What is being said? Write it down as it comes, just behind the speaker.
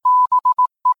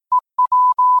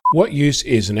What use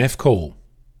is an F-call?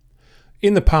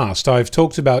 In the past, I've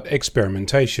talked about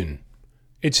experimentation.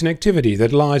 It's an activity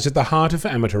that lies at the heart of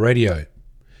amateur radio.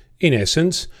 In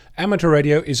essence, amateur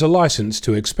radio is a license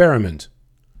to experiment.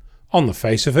 On the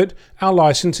face of it, our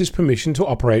license is permission to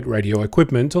operate radio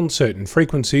equipment on certain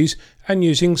frequencies and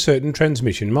using certain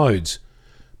transmission modes.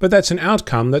 But that's an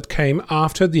outcome that came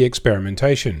after the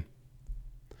experimentation.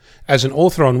 As an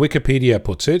author on Wikipedia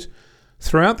puts it,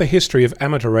 throughout the history of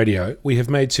amateur radio, we have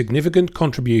made significant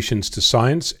contributions to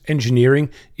science,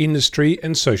 engineering, industry,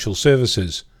 and social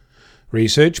services.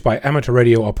 Research by amateur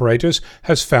radio operators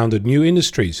has founded new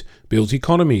industries, built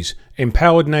economies,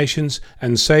 empowered nations,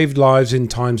 and saved lives in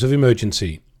times of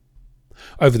emergency.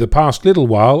 Over the past little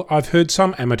while, I've heard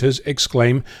some amateurs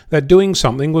exclaim that doing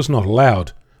something was not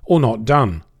allowed, or not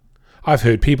done. I've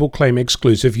heard people claim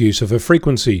exclusive use of a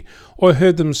frequency, or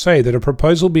heard them say that a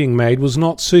proposal being made was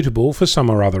not suitable for some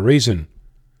or other reason.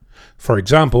 For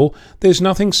example, there's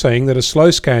nothing saying that a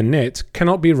slow scan net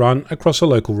cannot be run across a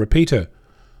local repeater,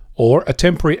 or a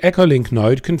temporary Echolink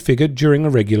node configured during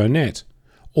a regular net,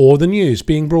 or the news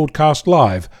being broadcast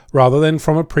live rather than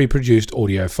from a pre-produced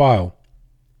audio file.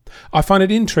 I find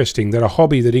it interesting that a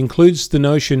hobby that includes the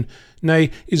notion,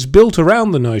 nay, is built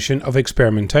around the notion of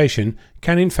experimentation,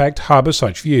 can in fact harbour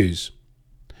such views.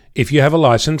 If you have a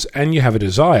license and you have a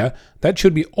desire, that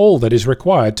should be all that is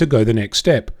required to go the next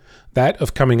step, that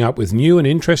of coming up with new and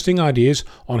interesting ideas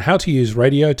on how to use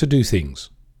radio to do things.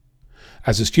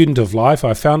 As a student of life,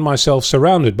 I found myself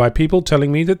surrounded by people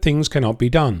telling me that things cannot be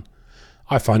done.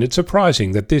 I find it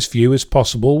surprising that this view is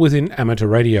possible within amateur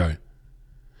radio.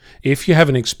 If you have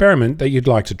an experiment that you'd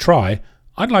like to try,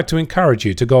 I'd like to encourage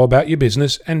you to go about your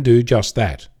business and do just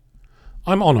that.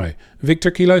 I'm Onno,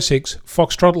 Victor Kilo 6,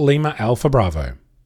 Foxtrot Lima Alpha Bravo.